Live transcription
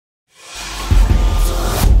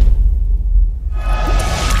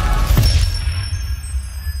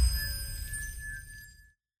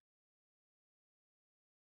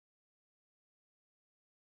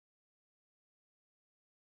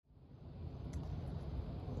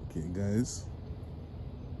Okay, guys.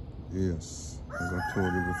 Yes, as I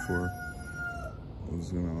told you before, I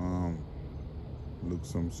was gonna look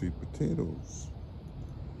some sweet potatoes.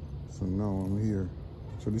 So now I'm here.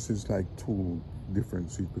 So this is like two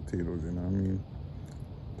different sweet potatoes, you know what I mean?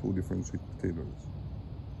 Two different sweet potatoes.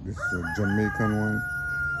 This is the Jamaican one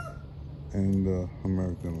and the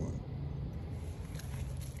American one.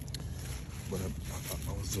 But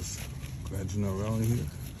I was just gliding around here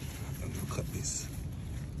and look at this.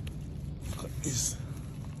 Look at this.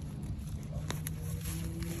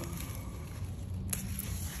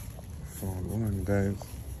 Found one, guys.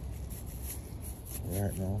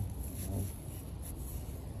 Right now.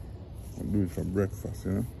 I'll do it for breakfast,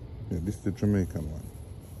 you know? Yeah, this is the Jamaican one.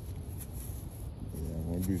 Yeah, I'm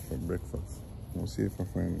gonna do it for breakfast. I'm gonna see if I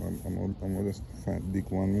find, I'm gonna just dig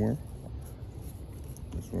one more.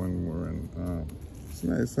 Just one more, and it's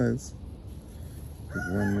nice size. Dig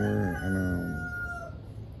one more, and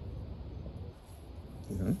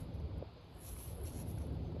yeah.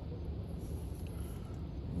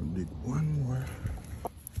 We'll dig one more.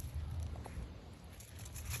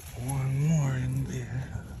 One more in there.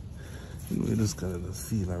 You know, you just gotta just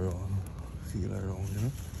feel around, you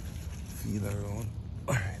know? Feel around.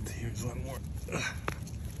 Alright, here's one more.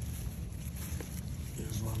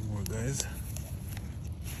 Here's one more, guys.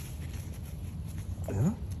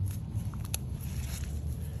 Yeah?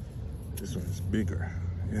 This one is bigger,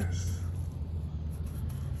 yes.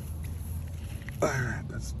 Alright,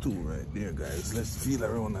 that's two right there, guys. Let's feel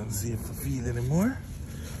around and see if I feel any more.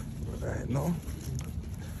 But right now,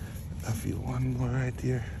 I feel one more right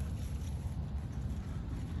here.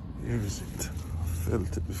 Here is it. I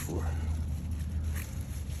felt it before.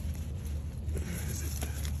 Where is it?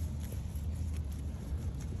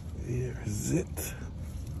 Here is it.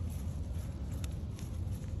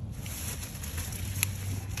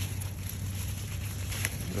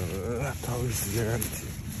 That's how it's guaranteed.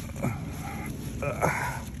 I'm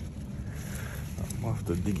gonna have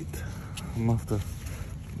to dig it. I'm gonna have to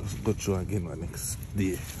just go through again the next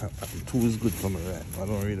day. Two is good for me right now. I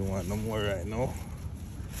don't really want no more right now.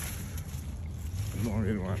 I don't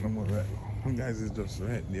really want no more right now. And guys, it's just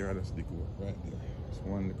right there. I just dig it right there. It's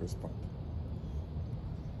one little spot.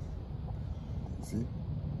 See?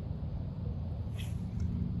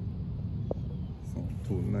 Found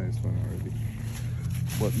two nice one already.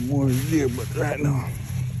 But more is there, but right now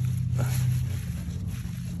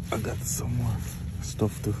I got some more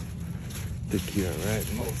stuff to take care of right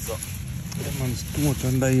now. So yeah, man, it's too much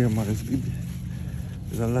under here, man.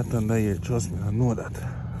 There's a lot under here, trust me, I know that.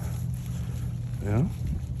 Yeah?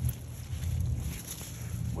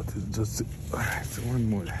 But it's just alright, so one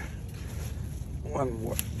more. One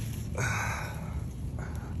more.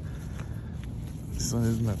 This one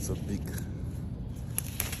is not so big.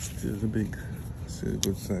 Still big. Still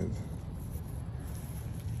good size.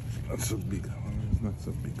 Not so big. It's not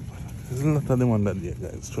so big, but there's a lot of them under there,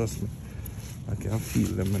 guys. Trust me. I can feel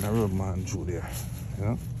them when I rub my hand through there. You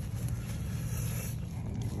know?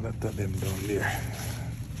 A lot of them down there.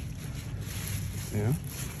 Yeah?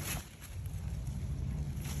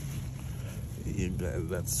 Yeah, guys,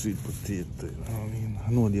 that's sweet potato. You know what I mean?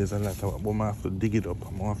 I know there's a lot of it, but I'm gonna have to dig it up.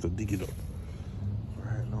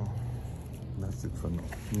 Right now. That's it for now.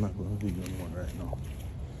 I'm not gonna dig anymore right now.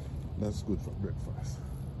 That's good for breakfast.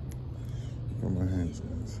 For my hands,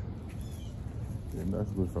 guys. Yeah,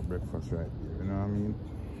 that's good for breakfast right here, you know what I mean?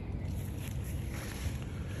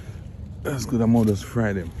 That's good, I'm gonna just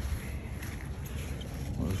fry them.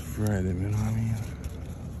 You know what I mean?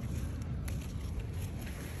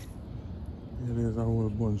 Yeah, there's a whole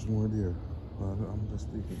bunch more there. I'm just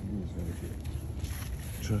taking these right here.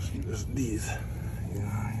 Trust me, just these. You know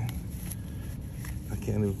what I mean? I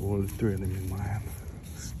can't even hold the three of them in my hand.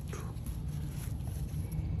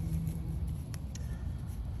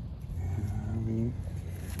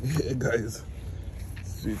 Yeah, guys,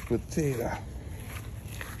 sweet potato.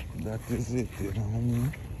 That is it, you know what I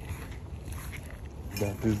mean?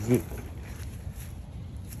 That is it.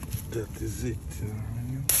 That is it, you know what I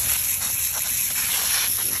mean?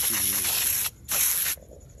 Look at the beauty.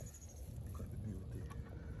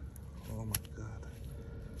 Oh my God.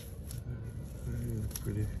 Very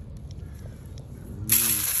pretty.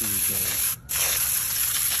 Really pretty, guys.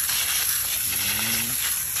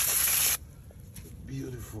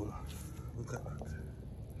 Beautiful. Look at that.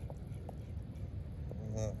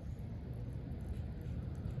 Wow.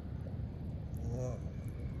 Wow.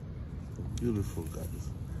 Beautiful, guys.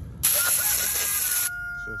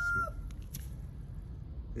 Trust me.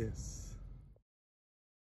 Yes.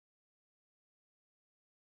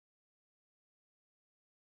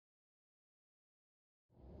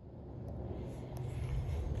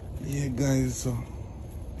 Yeah, guys, so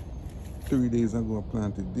 3 days ago I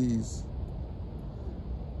planted these.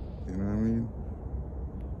 You know what I mean?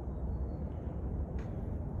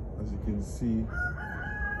 As you can see,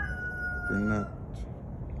 they're not,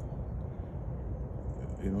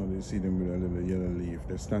 you know, they see them with a little yellow leaf.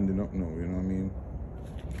 They're standing up now, you know what I mean?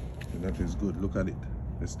 So that is good. Look at it.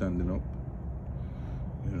 They're standing up.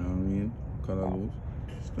 You know what I mean? Color loose.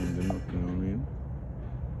 Standing up, you know what I mean?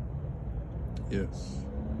 Yes.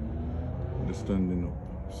 They're standing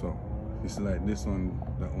up. So it's like this one,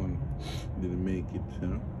 that one didn't make it, you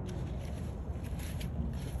know?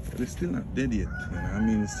 But it's still not dead yet, you know? I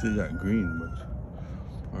mean, it's still got green, but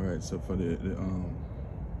alright, so for the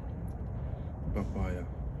papaya,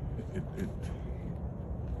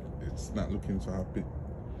 it's not looking so happy,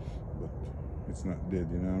 but it's not dead,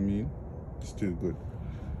 you know what I mean? It's still good.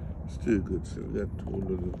 Still good. So we got two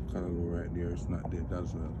little cantaloupe right there. It's not dead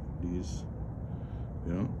as well. These,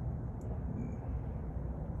 you know.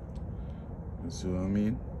 You see what I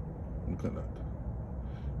mean? Look at that.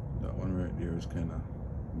 That one right there is kind of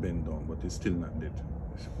bent down, but it's still not dead. You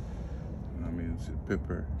know what I mean? See,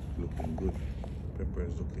 pepper looking good. Pepper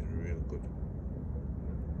is looking real good. You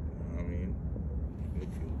know what I mean?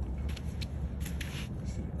 Looking good.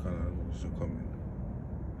 See the cantaloupes are coming.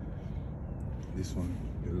 This one,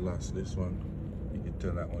 the last, this one, you can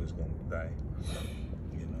tell that one is going to die.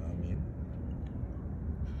 You know what I mean?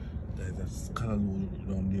 There's cantaloupe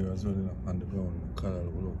down there as well, you know, on the ground.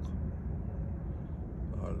 Cantaloupe, look.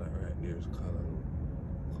 All that right there is cantaloupe.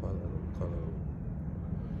 Cantaloupe. I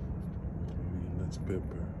mean, that's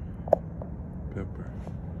pepper. Pepper.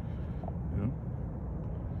 You know?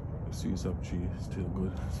 The sweet up tree is still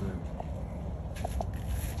good as well.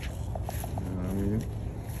 You know what I mean?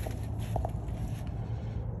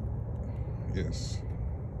 Yes.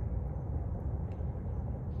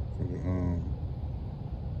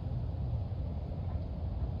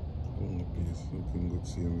 So the piece looking good,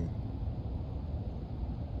 see me.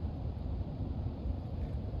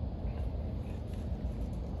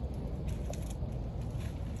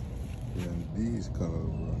 Yeah, and these colors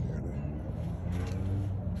around here,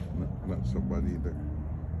 not so bad either.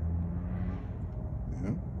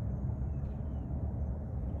 Yeah.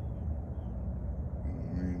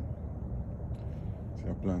 I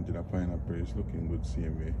planted a pineapple, it's looking good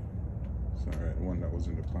same way. It's alright, the one that was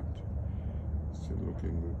in the pot, still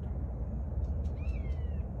looking good.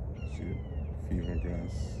 See it? Fever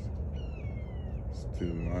grass,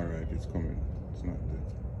 still alright, it's coming, it's not dead.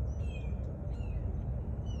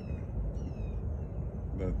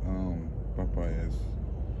 That papaya is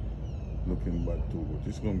looking bad too, but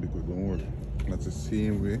it's gonna be good, don't worry. That's the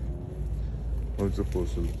same way how it's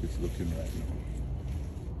supposed to look, it's looking right now.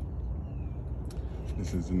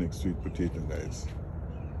 This is the next sweet potato, guys.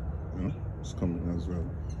 You know, it's coming as well.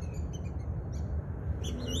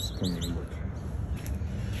 Yeah, it's coming, but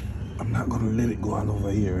I'm not gonna let it go on over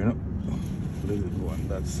here, you know. Let it go on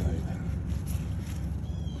that side.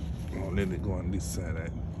 I'll let it go on this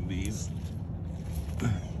side. These,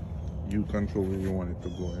 you control where you want it to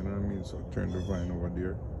go, you know what I mean? So turn the vine over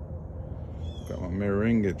there. Got my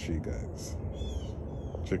merengue tree, guys.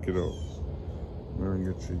 Check it out.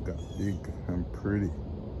 Merengue tree got big and pretty.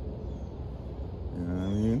 You know what I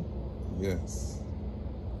mean? Yes.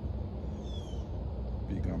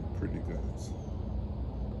 Big and pretty, guys.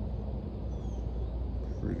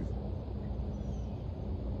 Pretty.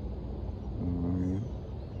 You know what I mean?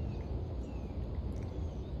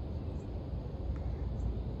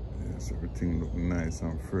 Yes, everything look nice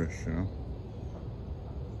and fresh, you know?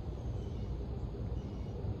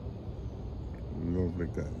 Lovely,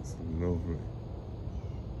 guys. Lovely.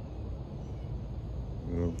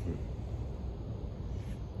 Lovely.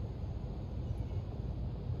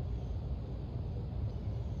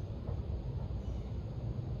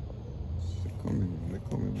 They're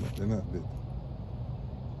coming, but they're not dead.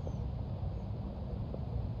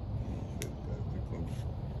 Dead, guys, they're coming.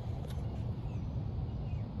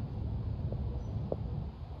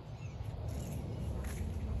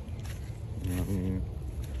 You know what I mean?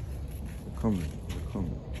 They're coming, they're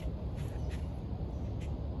coming.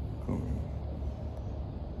 They're coming.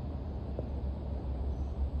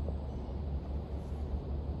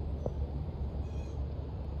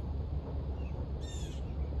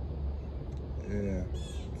 Yeah,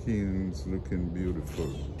 Keenan's looking beautiful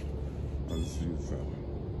as usual.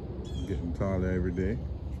 Getting taller every day.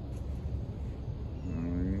 You know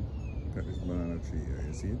what I mean? Look at this banana tree here,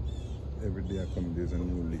 you see it? Every day I come, there's a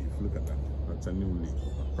new leaf. Look at that. That's a new leaf.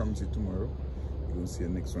 I promise you tomorrow, you're going to see a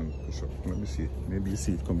next one push up. Let me see it. Maybe you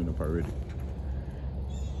see it coming up already.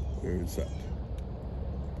 Where is that?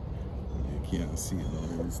 can't see it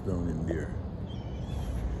now, it's down in there.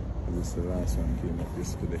 This is the last one came up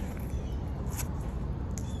yesterday.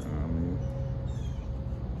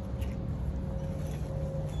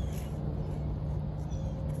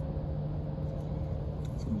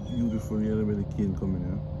 Some beautiful yellow belly cane coming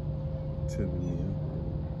here. Telling me,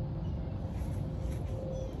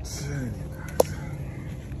 telling you guys.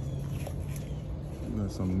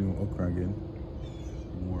 Got some new okra again.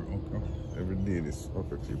 More okra. Every day this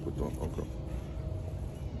okra tree put on okra.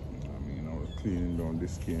 I mean, I was cleaning down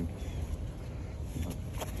this cane.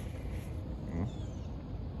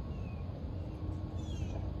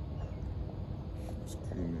 Just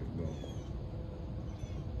cleaning it down.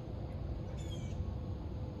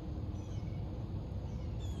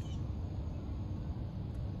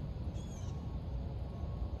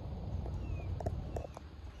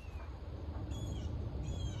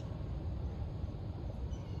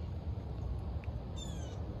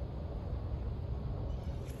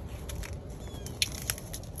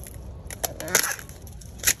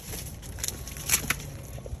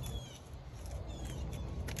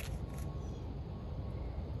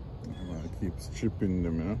 Keep stripping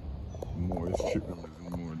them, you know. The more you strip them,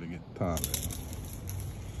 the more they get taller.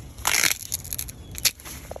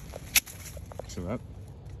 See that?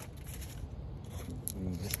 The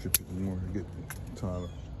more you strip it, the more you get taller.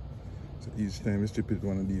 So each time you strip it,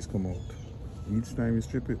 one of these come out. Each time you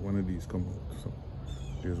strip it, one of these come out. So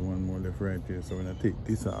there's one more left right here. So when I take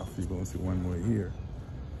this off, you're going to see one more here.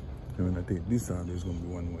 And when I take this off, there's going to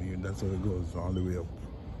be one more here. That's how it goes all the way up.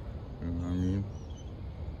 You know what I mean?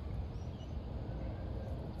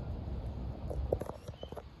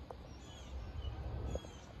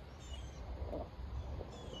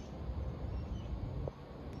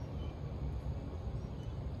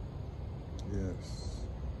 Yes,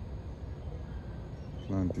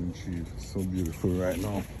 planting trees, so beautiful right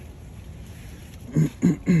now.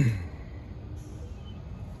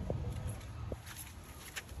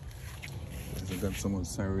 I got some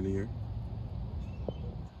sorrel here.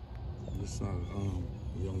 This is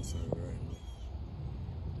young sorrel right now.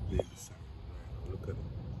 Baby sorrel right now. Look at it.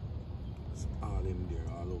 It's all in there,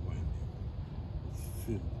 all over in there. It's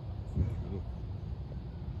filled. Look.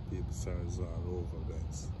 Baby sorrels all over,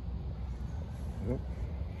 guys. Yep.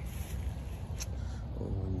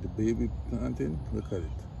 Oh, and the baby planting, look at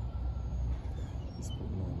it. It's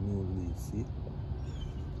putting out new leaves, see?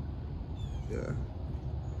 Yeah.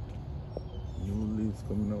 New leaves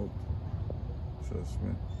coming out. Trust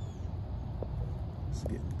me. It's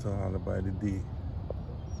getting taller by the day.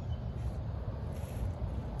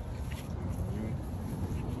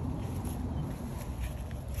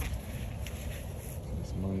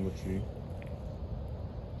 This mango tree.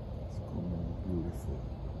 Beautiful.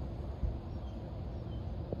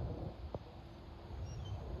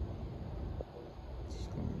 It's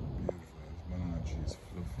gonna be beautiful. This banana tree is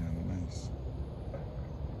fluffy and nice.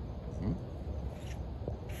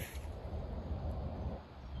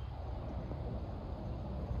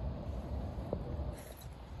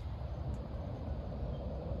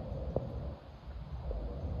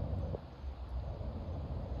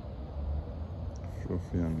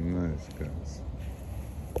 Fluffy and nice, guys.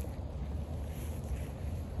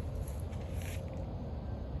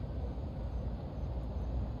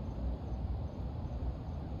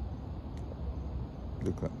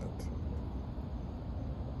 Look at that.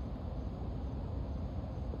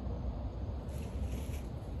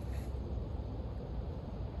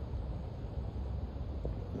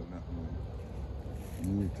 Look at that one.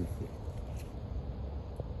 Beautiful.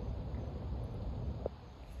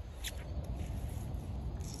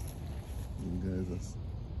 You guys are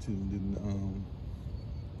still didn't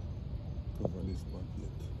cover this part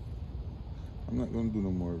yet. I'm not gonna do no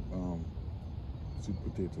more sweet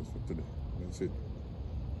potatoes for today. That's it.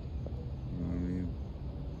 You know what I mean?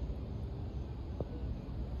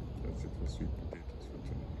 That's it for sweet potatoes for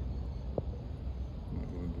today. I'm not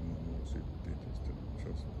gonna do no more sweet potatoes today,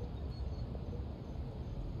 trust me.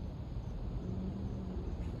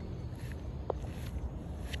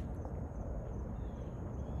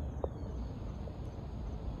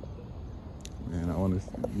 And I want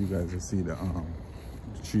you guys to see the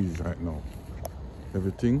cheese right now.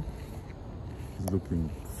 Everything is looking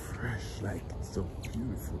fresh, like it's so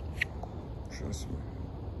beautiful. Trust me.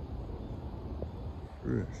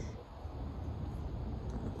 Fresh.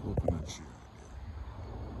 Got the coconut tree right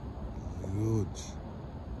there. Huge.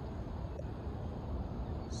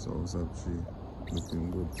 Soursop tree.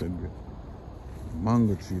 Looking good, Pedro.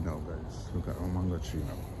 Mango tree now, guys. Look at our mango tree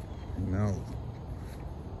now. Now.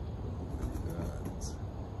 Look at that.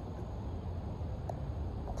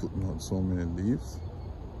 Putting out so many leaves.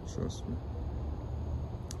 Trust me.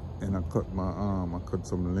 And I cut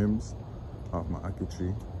some limbs off my ackee tree.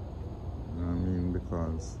 You know what I mean?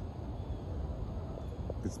 Because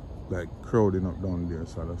it's like crowding up down there,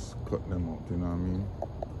 so I just cut them out, you know what I mean?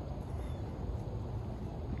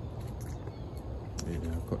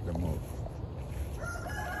 Yeah, I cut them out.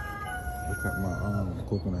 Look at my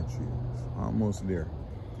coconut tree. Almost there.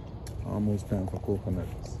 Almost time for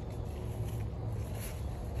coconuts.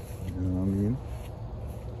 You know what I mean?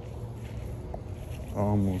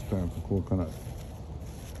 Almost time for coconut.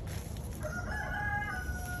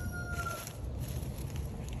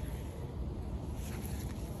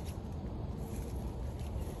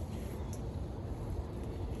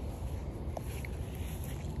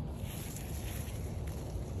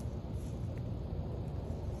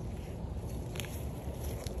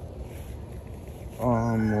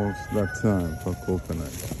 Almost that time for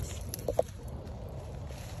coconut.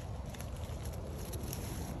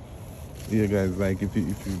 Yeah, guys, like if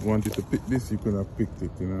you wanted to pick this, you could have picked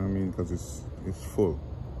it, you know what I mean? Because it's full.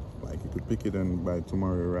 Like you could pick it and by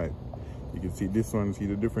tomorrow ripe. You can see this one, see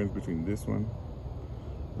the difference between this one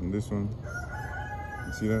and this one.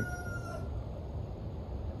 You see that?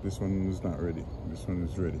 This one is not ready. This one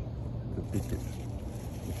is ready. You could pick it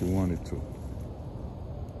if you wanted to. You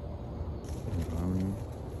know what I mean?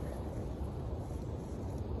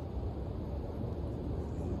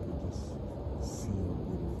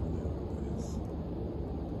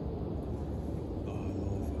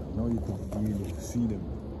 Now you can really see them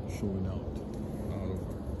showing out all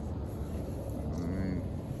over. Alright.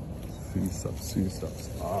 Feast ups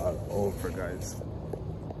all over, guys.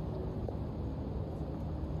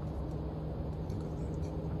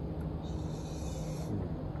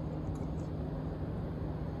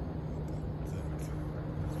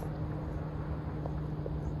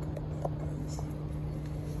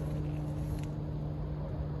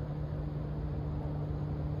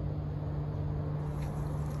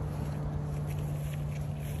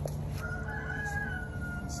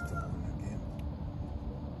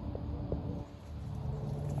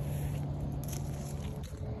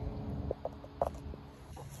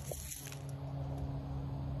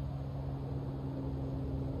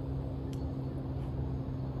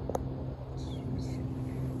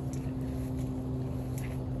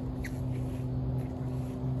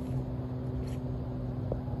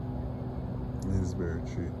 Berry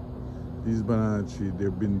tree. These banana trees,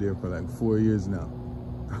 they've been there for like 4 years now.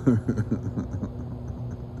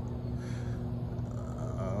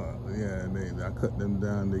 Yeah, I cut them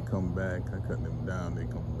down, they come back. I cut them down, they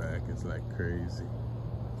come back. It's like crazy.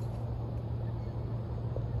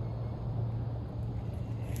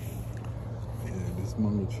 Yeah, this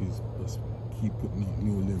mango trees just keep putting out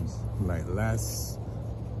new limbs. Like last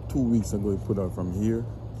 2 weeks ago, it put out from here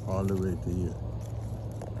all the way to here.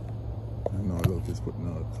 And now look, it's putting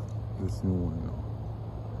out this new one now.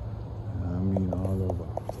 I mean, all over.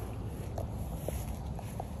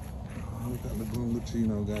 Look at the mango tree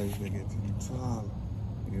now, guys. They're getting tall.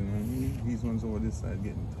 You know what I mean? These ones over this side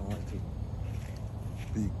getting tall too.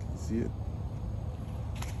 Big. You see it?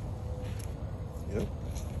 Yep.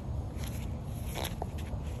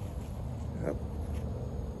 Yep.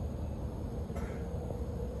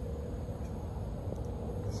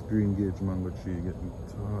 This green gauge mango tree getting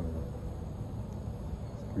tall.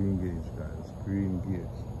 Green gauge, guys. Green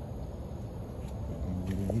gauge.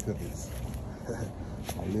 Look at this.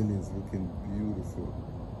 My lily is looking beautiful.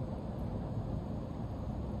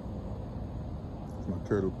 It's my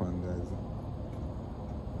turtle pond, guys.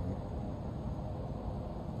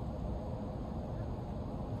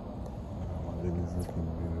 My lily is looking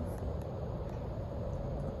beautiful.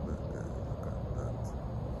 Look at that, guys. Look at that.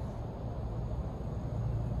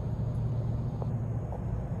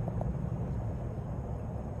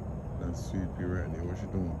 That's Sweet Pea right there. What you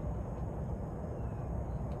doing?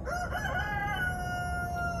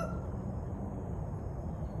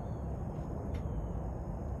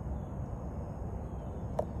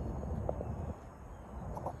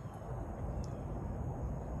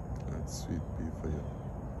 That's Sweet Pea for you.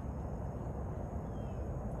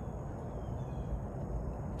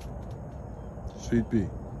 Sweet Pea.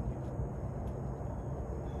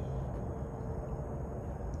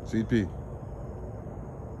 Sweet Pea.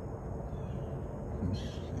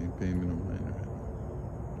 She ain't paying me no mind right now.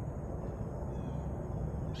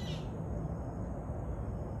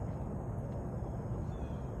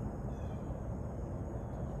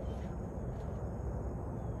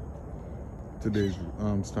 Today's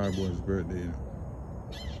Starboy's birthday, you know.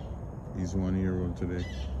 He's 1 year old today.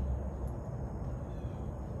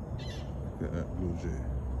 Look at that blue jay.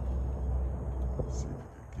 Let's see if I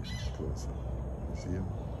can get closer. You see him?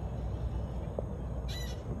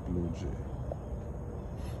 A blue jay.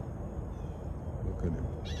 Look at him.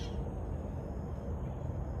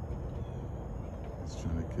 He's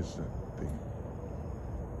trying to catch that thing.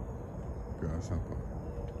 Grasshopper.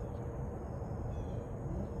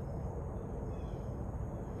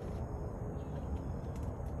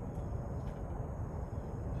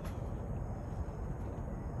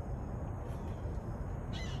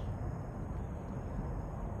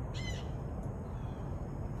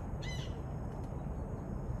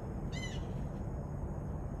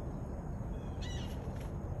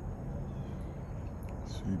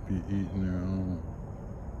 She'd be eating her own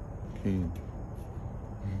cane.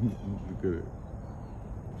 Look at it.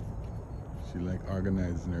 She like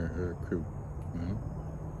organizing her crib, you know?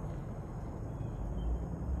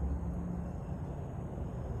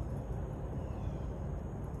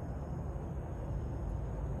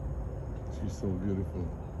 She's so beautiful.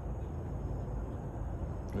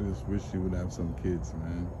 I just wish she would have some kids,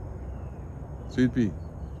 man. Sweet pea.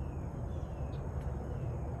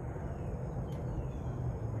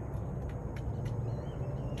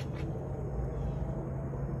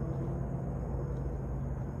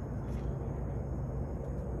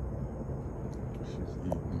 She's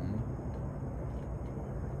eating.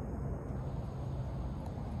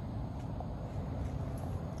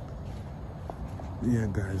 Yeah,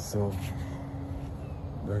 guys, so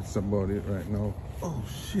that's about it right now. Oh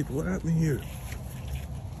shit, what happened here?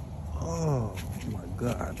 Oh my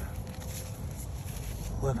god.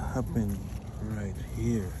 What happened right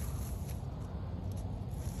here?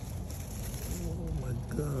 Oh my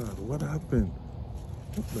god, what happened?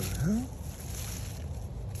 What the hell?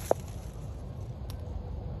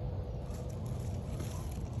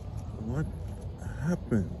 What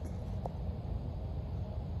happened?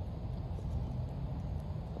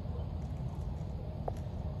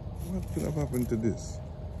 What could have happened to this?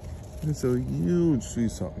 It's a huge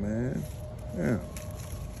sweet up, man. Yeah.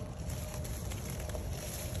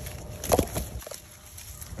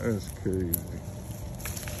 That's crazy.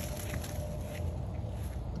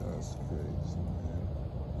 That's crazy, man.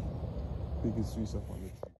 Biggest sweet up on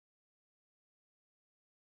the